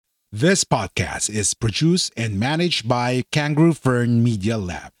This podcast is produced and managed by Kangaroo Fern Media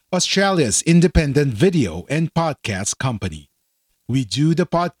Lab, Australia's independent video and podcast company. We do the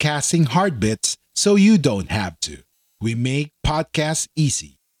podcasting hard bits so you don't have to. We make podcasts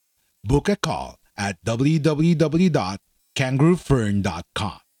easy. Book a call at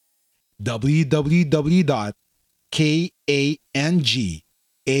www.kangaroofern.com.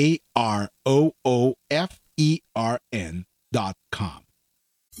 www.kangaroofern.com.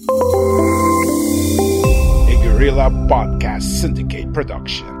 A Guerrilla Podcast Syndicate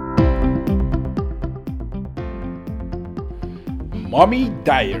production. Mommy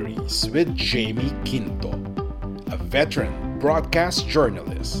Diaries with Jamie Quinto, a veteran broadcast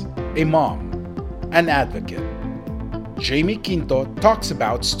journalist, a mom, an advocate. Jamie Quinto talks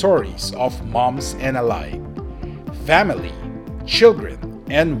about stories of moms and alike, family, children,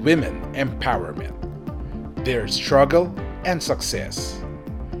 and women empowerment, their struggle and success,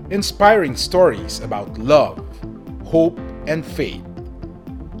 inspiring stories about love, hope, and faith,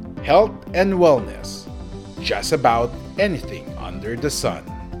 health and wellness, just about anything under the sun.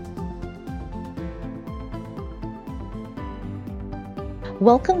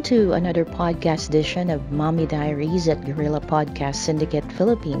 Welcome to another podcast edition of Mommy Diaries at Guerrilla Podcast Syndicate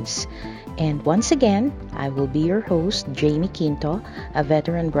Philippines. And once again, I will be your host, Jamie Quinto, a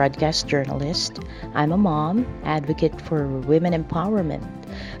veteran broadcast journalist. I'm a mom, advocate for women empowerment.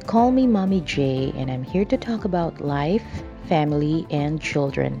 Call me Mommy J, and I'm here to talk about life, family, and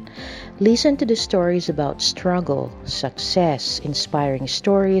children. Listen to the stories about struggle, success, inspiring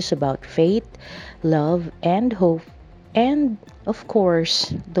stories about faith, love, and hope. And, of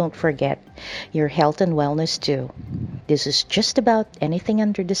course, don't forget your health and wellness too. This is just about anything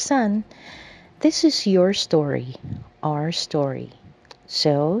under the sun. This is your story, our story.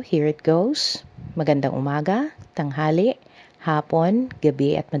 So, here it goes. Magandang umaga, tanghali, hapon,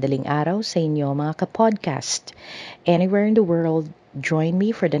 gabi at madaling araw sa inyo mga kapodcast. Anywhere in the world, join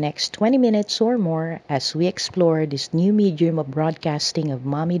me for the next 20 minutes or more as we explore this new medium of broadcasting of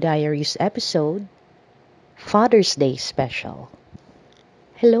Mommy Diaries episode, Father's Day Special.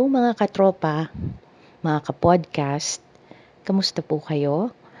 Hello mga katropa, mga kapodcast. Kamusta po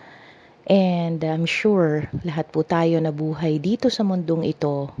kayo? And I'm sure lahat po tayo nabuhay dito sa mundong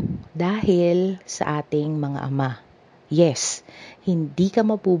ito dahil sa ating mga ama. Yes, hindi ka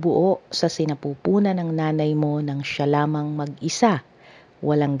mapubuo sa sinapupunan ng nanay mo nang siya lamang mag-isa.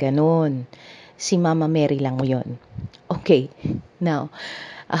 Walang ganon. Si Mama Mary lang yun. Okay, now,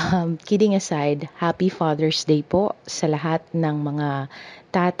 kidding aside, Happy Father's Day po sa lahat ng mga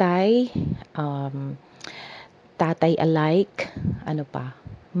tatay, tatay alike,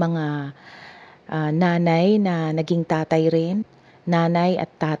 mga nanay na naging tatay rin, nanay at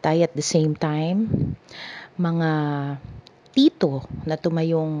tatay at the same time, mga tito na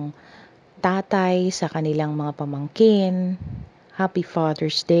tumayong tatay sa kanilang mga pamangkin. Happy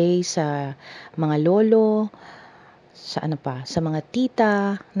Father's Day sa mga lolo, sa mga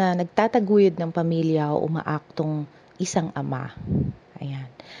tita na nagtataguyod ng pamilya o umaaktong isang ama. Ayan.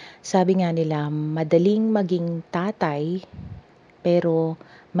 Sabi nga nila, madaling maging tatay pero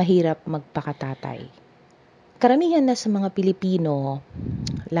mahirap magpakatatay. Karamihan na sa mga Pilipino,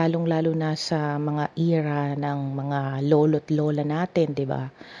 lalong-lalo na sa mga era ng mga lolo't lola natin, 'di ba?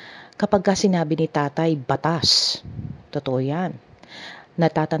 Kapag ka sinabi ni tatay, batas. Totoo 'yan.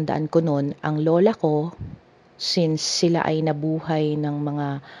 Natatandaan ko noon, ang lola ko, since sila ay nabuhay ng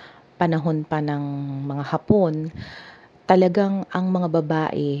mga panahon pa ng mga Hapon, talagang ang mga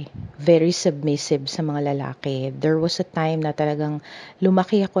babae very submissive sa mga lalaki. There was a time na talagang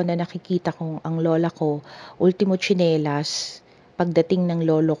lumaki ako na nakikita kong ang lola ko, ultimo tsinelas, pagdating ng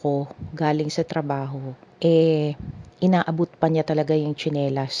lolo ko galing sa trabaho, inaabot pa niya talaga yung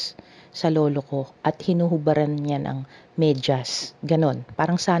tsinelas sa lolo ko at hinuhubaran niya ng medyas. Ganon,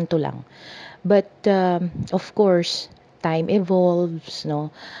 parang santo lang. But of course, time evolves,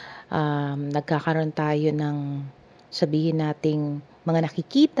 no? Nagkakaroon tayo ng sabihin nating mga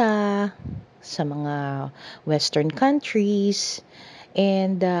nakikita sa mga western countries,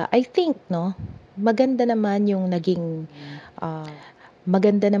 and I think maganda naman yung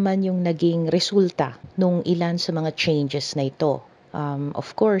naging resulta nung ilan sa mga changes na ito.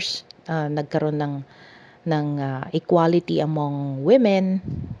 Of course, nagkaroon ng equality among women,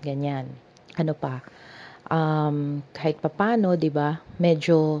 ganyan. Kahit papano, 'di ba?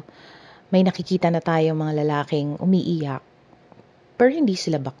 Medyo may nakikita na tayong mga lalaking umiiyak pero hindi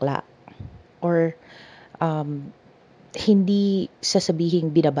sila bakla or hindi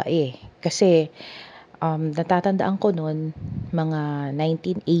sasabihin binabae. Kasi natatandaan ko noon, mga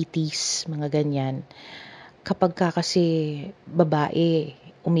 1980s, mga ganyan, kapag ka kasi babae,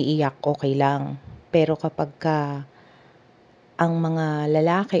 umiiyak, okay lang. Pero kapagka ang mga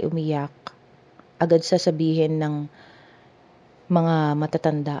lalaki umiyak, agad sasabihin ng mga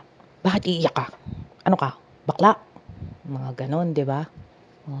matatanda, "Bakit iiyak ka? Ano ka, bakla?" Mga gano'n, 'di ba?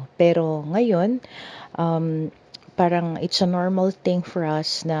 Oh, pero ngayon, um, parang it's a normal thing for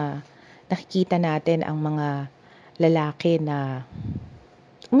us na nakikita natin ang mga lalaki na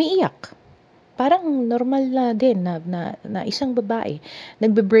umiiyak. Parang normal na din na isang babae,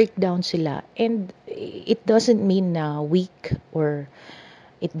 nagbe-breakdown sila, and it doesn't mean na weak, or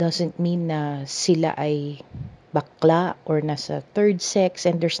it doesn't mean na sila ay bakla or nasa third sex,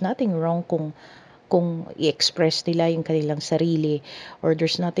 and there's nothing wrong kung i-express nila yung kanilang sarili, or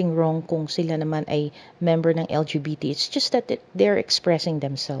there's nothing wrong kung sila naman ay member ng LGBT. It's just that they're expressing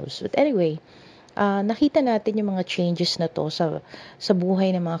themselves. But anyway, nakita natin yung mga changes na to sa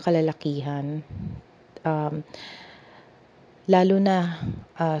buhay ng mga kalalakihan. Um, Lalo na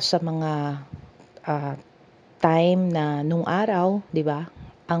sa mga ah, time na nung araw, 'di ba?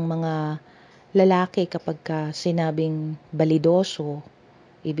 Ang mga lalaki kapagka sinabing balidoso,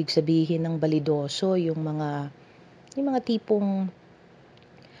 ibig sabihin ng balidoso yung mga tipong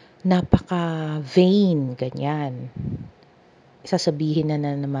napaka-vain, ganyan. Sasabihin na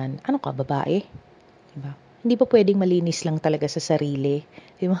naman, "Ano ka, babae?" 'Di ba? Hindi pa puwedeng malinis lang talaga sa sarili,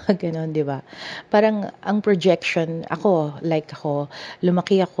 yung mga gano'n, 'di ba? Parang ang projection, ako,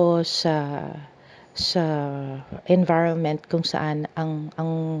 lumaki ako sa environment kung saan ang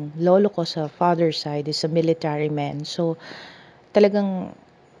lolo ko sa father side is a military man. So, talagang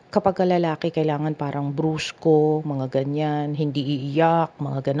kapagka lalaki kailangan parang brusko, mga ganyan, hindi iiyak,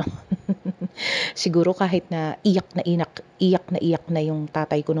 mga gano'n. Siguro kahit na iyak na yung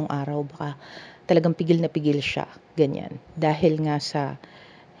tatay ko nung araw, baka talagang pigil siya, ganyan. Dahil nga sa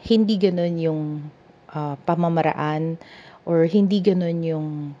hindi gano'n yung pamamaraan, or hindi gano'n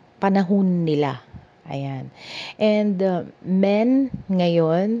yung panahon nila. Ayan. And men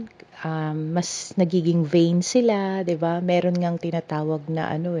ngayon, mas nagiging vain sila, 'di ba? Meron ngang tinatawag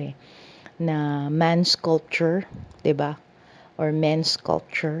na na man sculpture, 'di ba? Or men's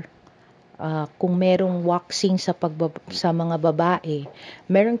sculpture. Kung merong waxing sa mga babae,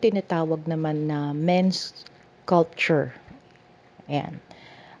 merong tinatawag naman na men's sculpture. Ayan.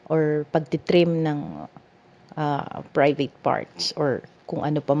 Or pagtitrim ng private parts, or kung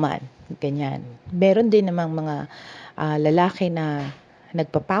ano pa man, ganyan. Meron din namang mga lalaki na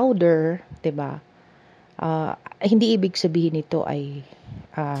nagpa-powder, 'di ba? Hindi ibig sabihin nito ay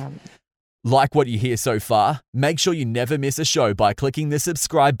ah, Like what you hear so far? Make sure you never miss a show by clicking the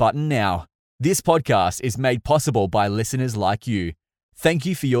subscribe button now. This podcast is made possible by listeners like you. Thank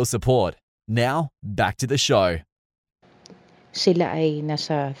you for your support. Now, back to the show. sila ay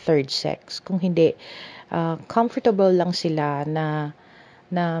nasa third sex. Kung hindi, comfortable lang sila na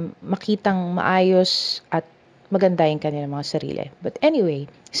makitang maayos at maganda yung kanilang mga sarili. But anyway,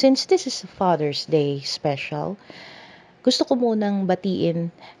 since this is Father's Day special, gusto ko munang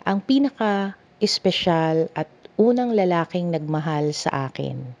batiin ang pinaka-espesyal at unang lalaking nagmahal sa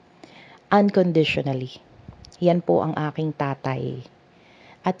akin, unconditionally. Yan po ang aking tatay.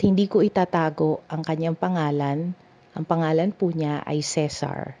 At hindi ko itatago ang kanyang pangalan. Ang pangalan po niya ay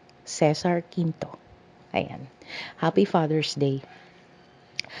Cesar. Cesar Quinto. Ayan. Happy Father's Day.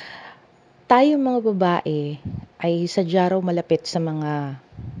 Tayo mga babae ay sadya raw malapit sa mga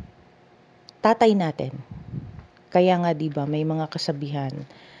tatay natin. Kaya nga 'di ba may mga kasabihan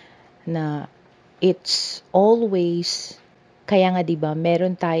na it's always, kaya nga 'di ba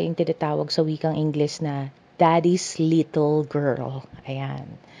meron tayong tinatawag sa wikang Ingles na daddy's little girl.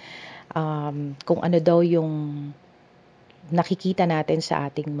 Ayan. Kung ano daw yung nakikita natin sa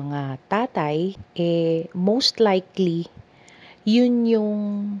ating mga tatay, most likely yun yung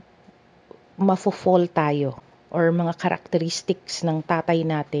mafo-fall tayo, or mga characteristics ng tatay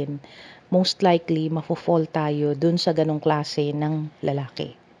natin, most likely mafo-fall tayo dun sa ganong klase ng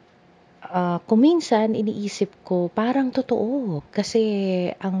lalaki. Kung minsan iniisip ko parang totoo, kasi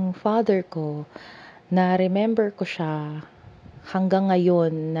ang father ko, na-remember ko siya hanggang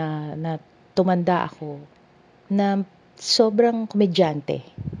ngayon na tumanda ako, na sobrang komedyante.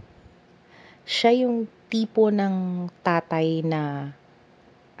 Siya yung tipo ng tatay na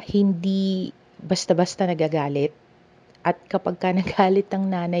hindi basta-basta nagagalit, at kapag ka nagalit ang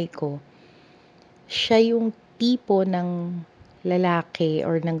nanay ko, siya yung tipo ng lalaki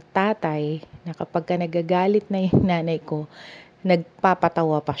or ng tatay na kapag ka nagagalit na yung nanay ko,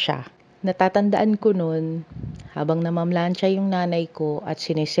 nagpapatawa pa siya. Natatandaan ko nun, habang namamlansya yung nanay ko at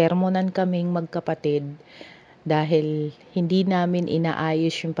sinisermonan kaming magkapatid dahil hindi namin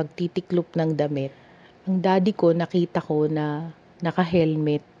inaayos yung pagtitiklop ng damit, ang daddy ko nakita ko na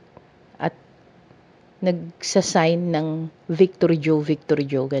naka-helmet, at nagsa-sign ng Victory Joe,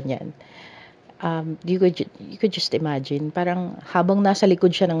 ganyan. You could just imagine, parang habang nasa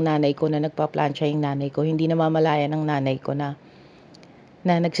likod siya ng nanay ko na nagpa-plancha yung nanay ko, hindi namamalayan ng nanay ko na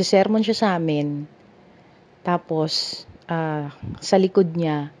nagsisermon siya sa amin, tapos sa likod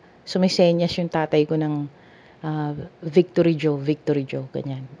niya, sumisenyas yung tatay ko ng Victory Joe,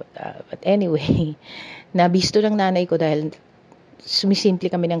 ganyan. But anyway, nabisto ng nanay ko dahil sumisimple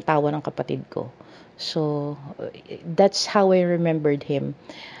kami ng tawa ng kapatid ko. So, that's how I remembered him.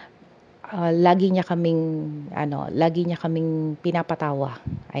 Lagi niya kaming pinapatawa.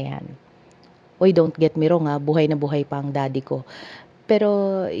 Ayan. Oy, don't get me wrong, buhay na buhay pa ang daddy ko.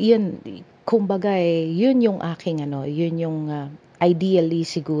 Pero, yun, kumbaga yun yung aking yun yung ideally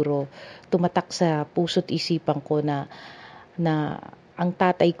siguro tumatak sa puso't isipan ko na ang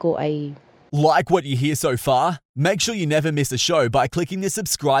tatay ko ay Like what you hear so far? Make sure you never miss a show by clicking the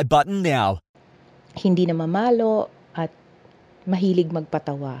subscribe button now. hindi na mamalo at mahilig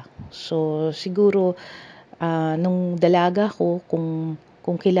magpatawa. So siguro nung dalaga ko,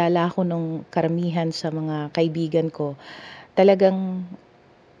 kung kilala ako nung karamihan sa mga kaibigan ko, talagang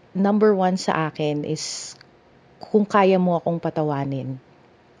number one sa akin is kung kaya mo akong patawanin.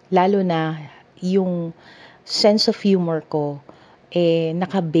 Lalo na yung sense of humor ko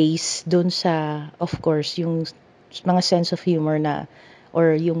naka-base dun sa, of course, yung mga sense of humor na,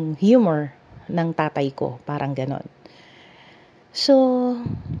 or yung humor ng tatay ko, parang ganon. So,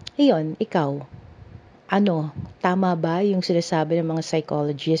 iyon, ikaw, tama ba yung sinasabi ng mga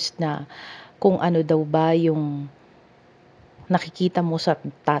psychologist na kung ano daw ba yung nakikita mo sa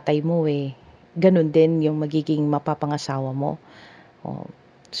tatay mo ganun din yung magiging mapapangasawa mo?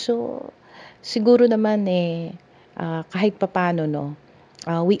 So, siguro naman kahit papano,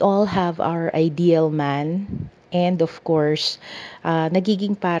 we all have our ideal man, and of course,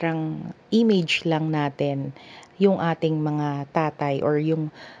 nagiging parang image lang natin yung ating mga tatay, or yung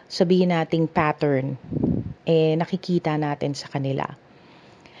sabihin nating pattern, nakikita natin sa kanila.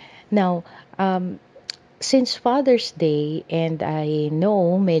 Now, since Father's Day, and I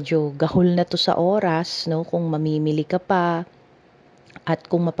know medyo gahol na to sa oras, kung mamimili ka pa, at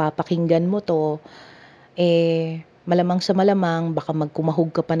kung mapapakinggan mo to, malamang sa malamang, baka magkumahog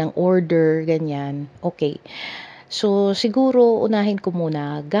ka pa ng order, ganyan. Okay. So, siguro, unahin ko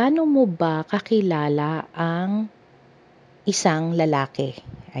muna, gaano mo ba kakilala ang isang lalaki?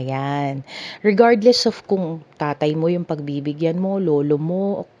 Ayan. Regardless of kung tatay mo yung pagbibigyan mo, lolo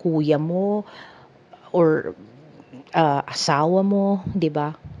mo, kuya mo, or asawa mo, di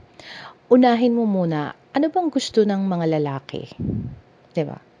ba? Unahin mo muna, ano bang gusto ng mga lalaki? Di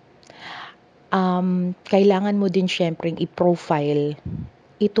ba? Kailangan mo din syempreng i-profile,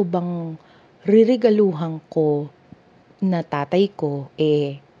 ito bang ririgaluhan ko na tatay ko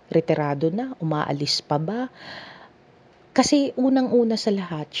retirado na, umaalis pa ba? Kasi unang-una sa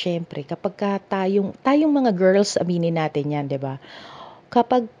lahat, syempre, kapag tayong mga girls, aminin natin yan, 'di ba?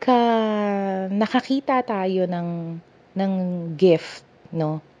 Kapag nakakita tayo ng gift,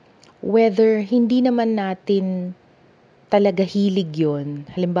 whether hindi naman natin talaga hilig 'yon.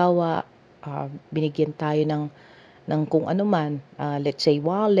 Halimbawa, binigyan tayo ng kung ano man, let's say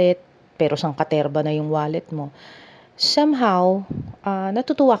wallet, pero sangkaterba na yung wallet mo. Somehow,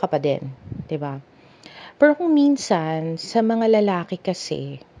 natutuwa ka pa din, 'di ba? Pero kung minsan sa mga lalaki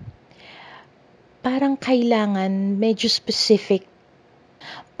kasi, parang kailangan medyo specific,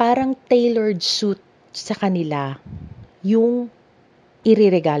 parang tailored suit sa kanila yung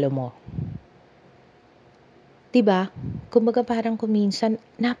ireregalo mo. 'Di ba? Kumbaga parang kung minsan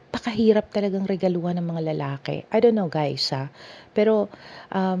napakahirap talagang regaluhan ng mga lalaki. I don't know guys pero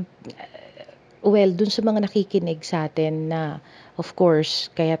dun sa mga nakikinig sa atin na, of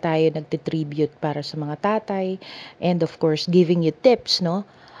course, kaya tayo nagtitribute para sa mga tatay, and of course, giving you tips,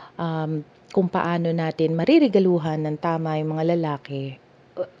 kung paano natin mariregaluhan ng tama yung mga lalaki.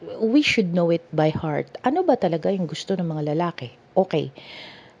 We should know it by heart. Ano ba talaga yung gusto ng mga lalaki? Okay.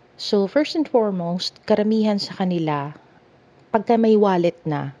 So, first and foremost, karamihan sa kanila, pagka may wallet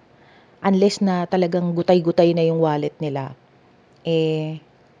na, unless na talagang gutay-gutay na yung wallet nila,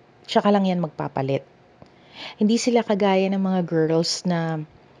 tsaka lang yan magpapalit. Hindi sila kagaya ng mga girls na,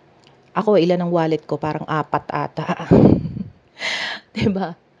 ako, ilan ang wallet ko? Parang 4 ata.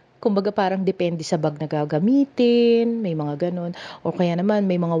 Diba? Kumbaga parang depende sa bag na gagamitin, may mga ganun. O kaya naman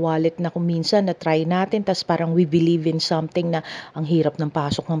may mga wallet na kung minsan na try natin, tas parang we believe in something na ang hirap ng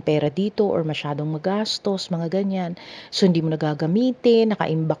pasok ng pera dito or masyadong magastos, mga ganyan. So hindi mo nagagamitin,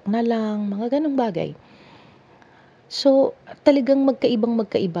 naka-imbak na lang, mga ganung bagay. So, talagang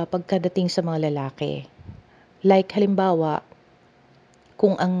magkaiba pagkadating sa mga lalaki. Like, halimbawa,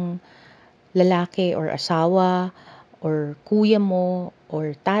 Kung ang lalaki or asawa or kuya mo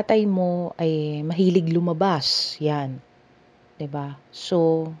or tatay mo ay mahilig lumabas, yan, 'di ba?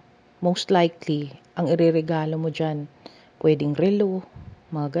 So, most likely, ang ireregalo mo diyan, pwedeng relo,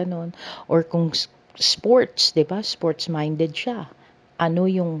 mga ganon. Or kung sports, 'di ba? Sports-minded siya. Ano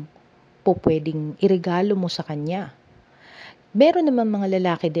yung pwedeng iregalo mo sa kanya? Meron naman mga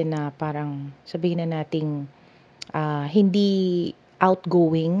lalaki din na parang sabihin na nating hindi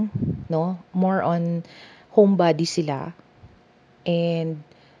outgoing, no? More on homebody sila. And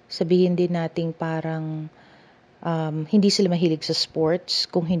sabihin din nating parang hindi sila mahilig sa sports,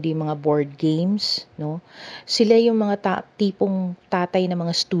 kung hindi mga board games, no? Sila yung mga tipong tatay na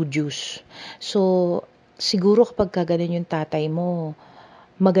mga studios. So, siguro kapag ganun yung tatay mo,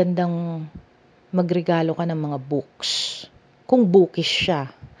 magandang magregalo ka ng mga books. Kung bookish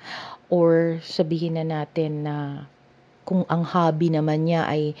siya. Or sabihin na natin na kung ang hobby naman niya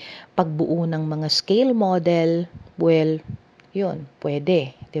ay pagbuo ng mga scale model, well, yun,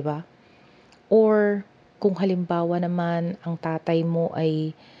 pwede, 'di ba? Or kung halimbawa naman ang tatay mo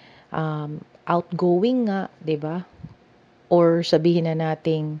ay outgoing nga, 'di ba? Or sabihin na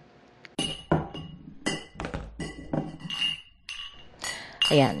nating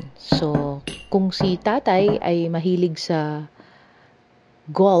ayan. So, kung si tatay ay mahilig sa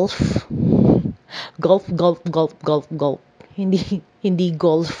golf, golf. Hindi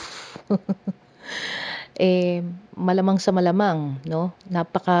golf. Malamang sa malamang, no?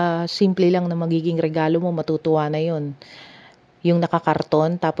 Napaka-simple lang na magiging regalo mo, matutuwa na 'yon. Yung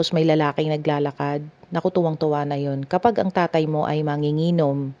nakakarton, tapos may lalaking naglalakad, naku, tuwang-tuwa na 'yon. Kapag ang tatay mo ay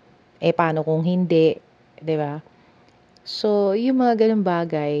manginginom, paano kung hindi, 'di ba? So, yung mga ganung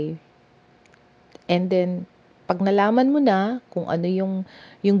bagay. And then, pag nalaman mo na kung ano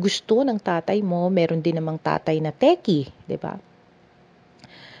yung gusto ng tatay mo, meron din namang tatay na techie, 'di ba?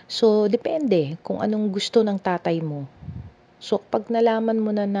 So, depende kung anong gusto ng tatay mo. So, pag nalaman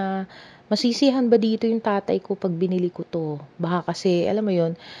mo na masisihan ba dito yung tatay ko pag binili ko to? Baka kasi, alam mo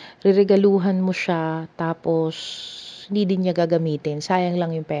yon, riregaluhan mo siya, tapos hindi din niya gagamitin. Sayang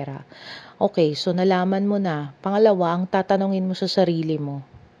lang yung pera. Okay, so nalaman mo na. Pangalawa, ang tatanungin mo sa sarili mo.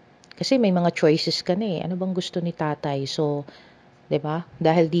 Kasi may mga choices ka na eh. Ano bang gusto ni tatay? So, 'di ba?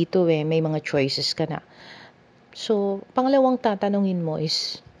 Dahil dito may mga choices ka na. So, pangalawang tatanungin mo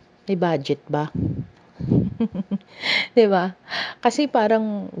is, may budget ba? 'Di ba? Kasi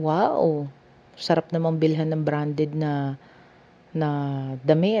parang, wow, sarap namang bilhan ng branded na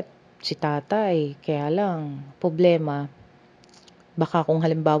damit si tatay. Kaya lang, problema, baka kung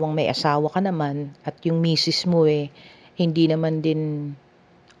halimbawang may asawa ka naman at yung misis mo hindi naman din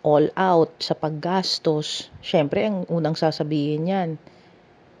all out sa paggastos, syempre ang unang sasabihin niyan,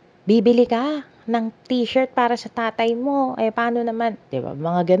 bibili ka ng t-shirt para sa tatay mo, paano naman, 'di ba?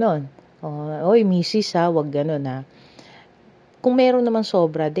 Mga ganon. Oy, misis ha, wag ganon ha. Kung meron naman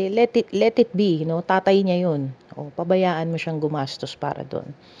sobra, let it be, no? Tatay niya 'yun. Pabayaan mo siyang gumastos para doon.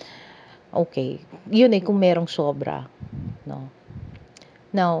 Okay. 'Yun kung merong sobra, no?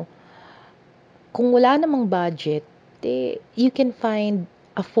 Now, kung wala namang budget, you can find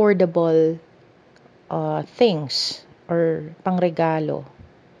affordable things or pangregalo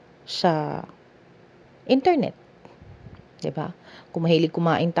sa internet, 'di ba? Kung mahilig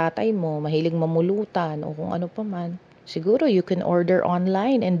kumain tatay mo, mahilig mamulutan o kung ano pa man, siguro you can order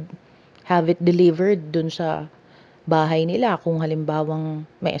online and have it delivered dun sa bahay nila. Kung halimbawang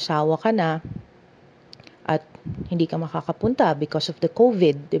may asawa ka na at hindi ka makakapunta because of the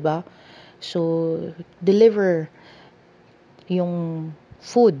COVID, 'di ba? So, deliver yung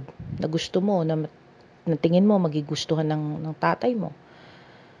food na gusto mo, na tingin mo magigustuhan ng tatay mo.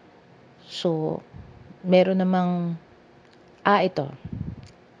 So, meron namang ito.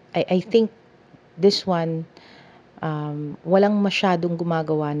 I think this one, walang masyadong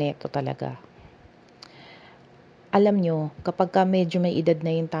gumagawa nito talaga. Alam nyo, kapag medyo may edad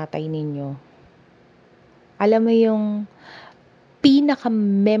na yung tatay ninyo, alam mo yung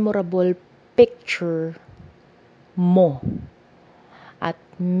pinaka-memorable picture mo at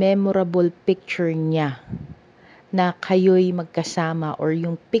memorable picture niya na kayo'y magkasama, or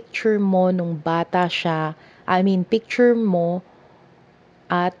yung picture mo nung bata siya, picture mo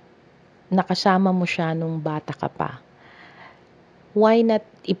at nakasama mo siya nung bata ka pa. Why not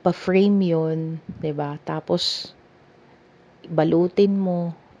ipa-frame yun, 'di ba? Tapos balutin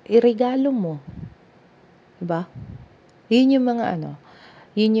mo, iregalo mo, 'di ba? Yun yung mga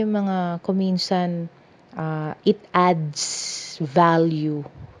yun yung mga kuminsan it adds value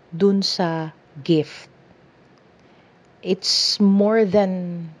dun sa gift. It's more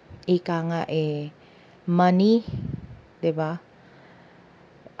than money, 'di ba?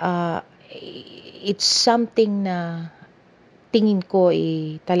 uh, it's something na tingin ko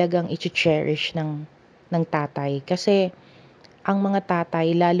talagang i-cherish ng tatay. Kasi ang mga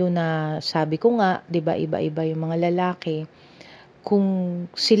tatay, lalo na sabi ko nga, 'di ba, iba-iba yung mga lalaki, kung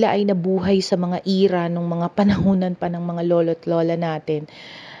sila ay nabuhay sa mga era nung mga panahunan pa ng mga lolo't lola natin,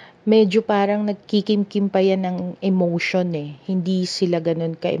 medyo parang nagkikimkim pa yan ng emotion eh. Hindi sila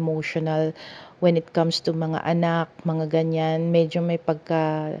ganun ka-emotional when it comes to mga anak, mga ganyan. Medyo may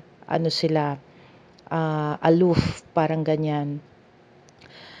pagka, sila, aloof, parang ganyan.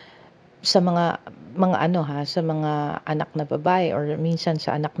 Sa sa mga anak na babae or minsan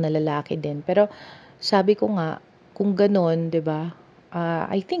sa anak na lalaki din. Pero sabi ko nga, kung gano'n, 'di ba?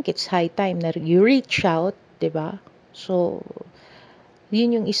 I think it's high time na you reach out, 'di ba? So,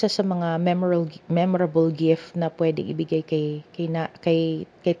 yun yung isa sa mga memorable gift na pwedeng ibigay kay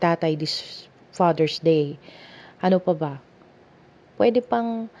tatay this Father's Day. Ano pa ba? Pwede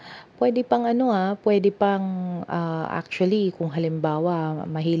pang pwede pang actually kung halimbawa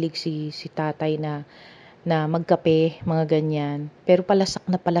mahilig si tatay na magkape, mga ganyan. Pero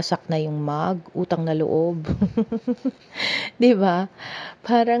palasak na yung mug, utang na loob. 'Di ba?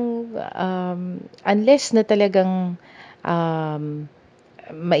 Parang unless na talagang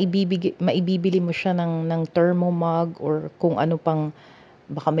maibibili mo siya ng thermo mug or kung ano pang,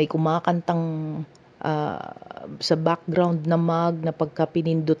 baka may kumakantang sa background na mug na pagka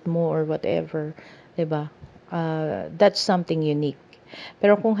pinindot mo or whatever, 'di ba? That's something unique.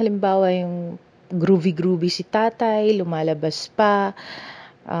 Pero kung halimbawa yung groovy si tatay, lumalabas pa,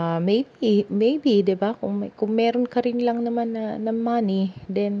 maybe 'di ba? Kung meron ka rin lang naman na money,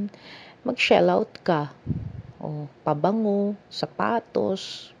 then mag-shell out ka. O pabango,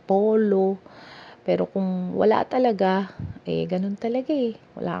 sapatos, polo. Pero kung wala talaga, ganun talaga eh.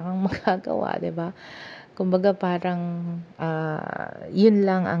 Wala kang magagawa, 'di ba? Kumbaga parang yun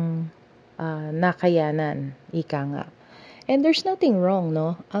lang ang nakayanan, ika nga. And there's nothing wrong,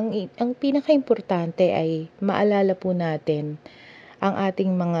 no? Ang pinakaimportante ay maalala po natin ang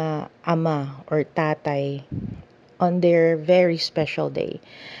ating mga ama or tatay on their very special day.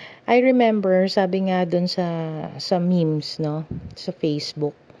 I remember, sabi nga dun sa memes, no, sa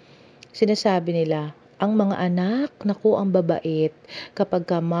Facebook, sinasabi nila, ang mga anak, naku, ang babait kapag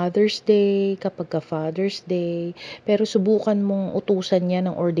ka Mother's Day, kapag ka Father's Day, pero subukan mong utusan niya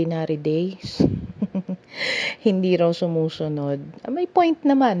ng ordinary days. Hindi raw sumusunod. May point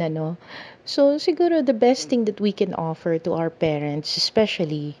naman, ano? So, siguro the best thing that we can offer to our parents,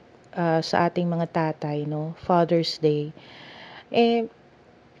 especially sa ating mga tatay, no, Father's Day,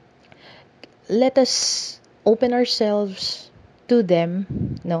 let us open ourselves to them,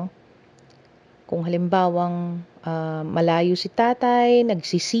 no? Kung halimbawang malayo si tatay,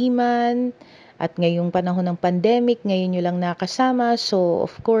 nagsisiman, at ngayong panahon ng pandemic, ngayon nyo lang nakasama, so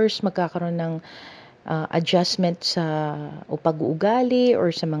of course, magkakaroon ng adjustment sa pag-uugali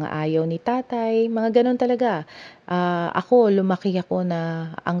or sa mga ayaw ni tatay, mga ganun talaga. Lumaki ako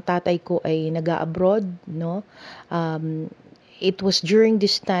na ang tatay ko ay nag-abroad, no? It was during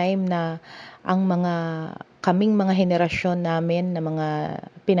this time na kaming mga henerasyon namin na mga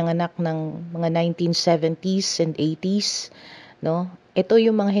pinanganak ng mga 1970s and 80s, no? Ito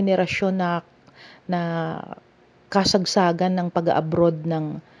yung mga henerasyon na kasagsagan ng pag-abroad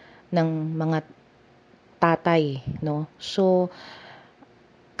ng mga tatay, no? So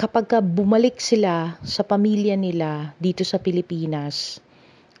kapag bumalik sila sa pamilya nila dito sa Pilipinas,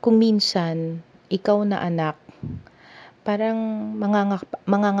 kung minsan ikaw na anak, parang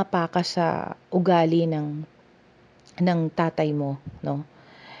mangangapa ka sa ugali ng tatay mo, no?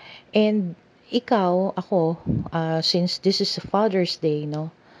 And ako, since this is a Father's Day,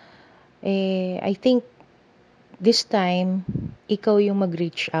 no? I think this time, ikaw yung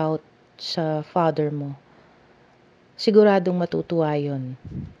mag-reach out sa father mo. Siguradong matutuwa yun.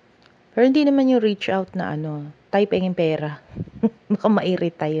 Pero hindi naman yung reach out na tayo pengin pera. Baka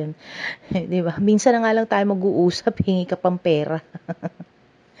mairita yun. Diba? Minsan na nga lang tayo mag-uusap, hingi ka pang pera.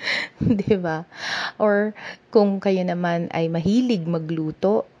 Diba? Or kung kayo naman ay mahilig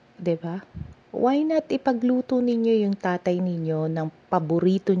magluto, diba? Why not ipagluto ninyo yung tatay ninyo ng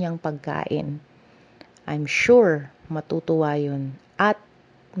paborito niyang pagkain? I'm sure matutuwa yun at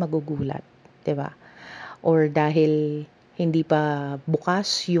magugulat, diba? Or dahil hindi pa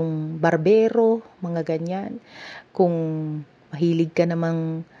bukas yung barbero, mga ganyan. Kung mahilig ka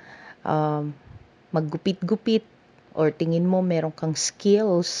namang maggupit-gupit or tingin mo meron kang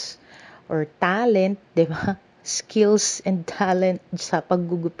skills or talent, 'di ba? Skills and talent sa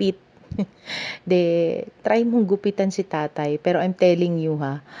paggugupit. Try mong gupitan si tatay. Pero I'm telling you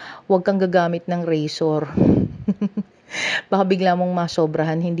huwag kang gagamit ng razor. Baka bigla mong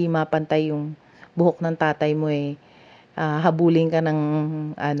masobrahan, hindi mapantay yung buhok ng tatay mo habulin ka ng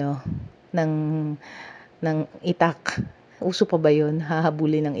ano, ng itak. Uso pa ba yun?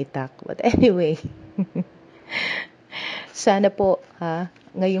 Hahabulin ng itak. But anyway, sana po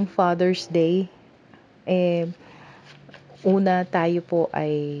ngayong Father's Day, una tayo po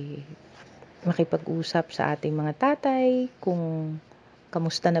ay makipag-usap sa ating mga tatay kung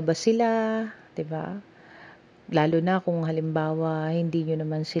kamusta na ba sila, 'di ba? Lalo na kung halimbawa hindi nyo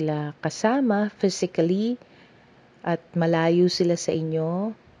naman sila kasama physically at malayo sila sa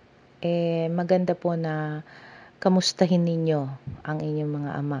inyo, maganda po na kamustahin ninyo ang inyong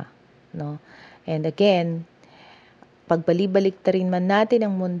mga ama, no? And again, pagbalibalik-tarin man natin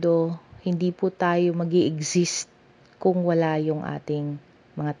ang mundo, hindi po tayo magi-exist kung wala yung ating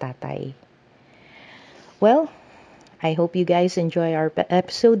mga tatay. Well, I hope you guys enjoy our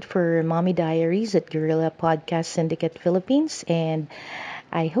episode for Mommy Diaries at Guerrilla Podcast Syndicate Philippines, and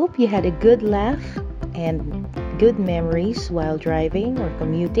I hope you had a good laugh and good memories while driving or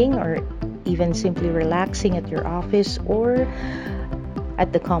commuting or even simply relaxing at your office or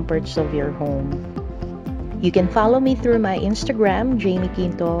at the comforts of your home. You can follow me through my Instagram, Jamie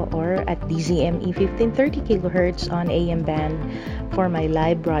Quinto, or at DZME 1530 kHz on AM band for my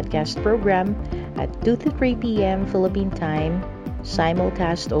live broadcast program at 2 to 3 p.m. Philippine time,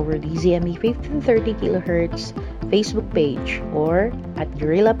 simulcast over DZME 1530 kHz Facebook page or at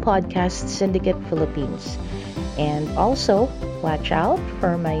Guerrilla Podcast Syndicate Philippines. And also, watch out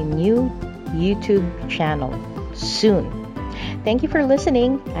for my new YouTube channel soon. Thank you for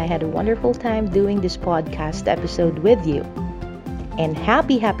listening. I had a wonderful time doing this podcast episode with you. And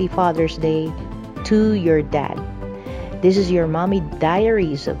happy Father's Day to your dad. This is your Mommy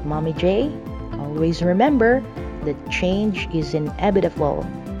Diaries of Mommy J. Always remember that change is inevitable.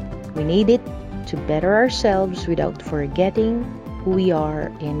 We need it to better ourselves without forgetting who we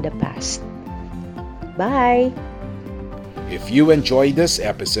are in the past. Bye! If you enjoyed this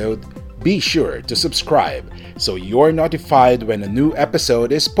episode, be sure to subscribe so you're notified when a new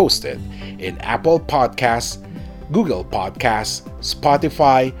episode is posted in Apple Podcasts, Google Podcasts,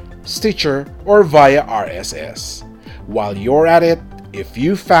 Spotify, Stitcher, or via RSS. While you're at it, if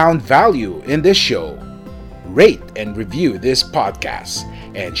you found value in this show, rate and review this podcast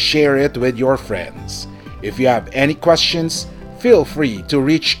and share it with your friends. If you have any questions, feel free to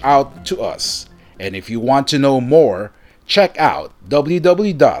reach out to us. And if you want to know more, check out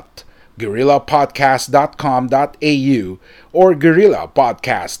www.guerrillapodcast.com.au or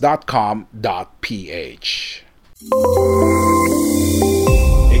guerrillapodcast.com.ph.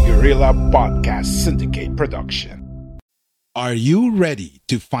 A Guerrilla Podcast Syndicate production. Are you ready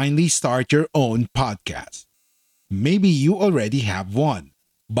to finally start your own podcast? Maybe you already have one,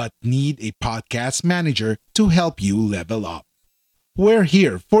 but need a podcast manager to help you level up. We're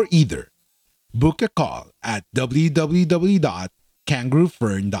here for either. Book a call at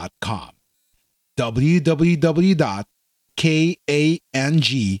www.kangaroofern.com,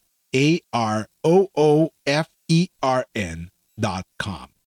 www.kangaroofern.com,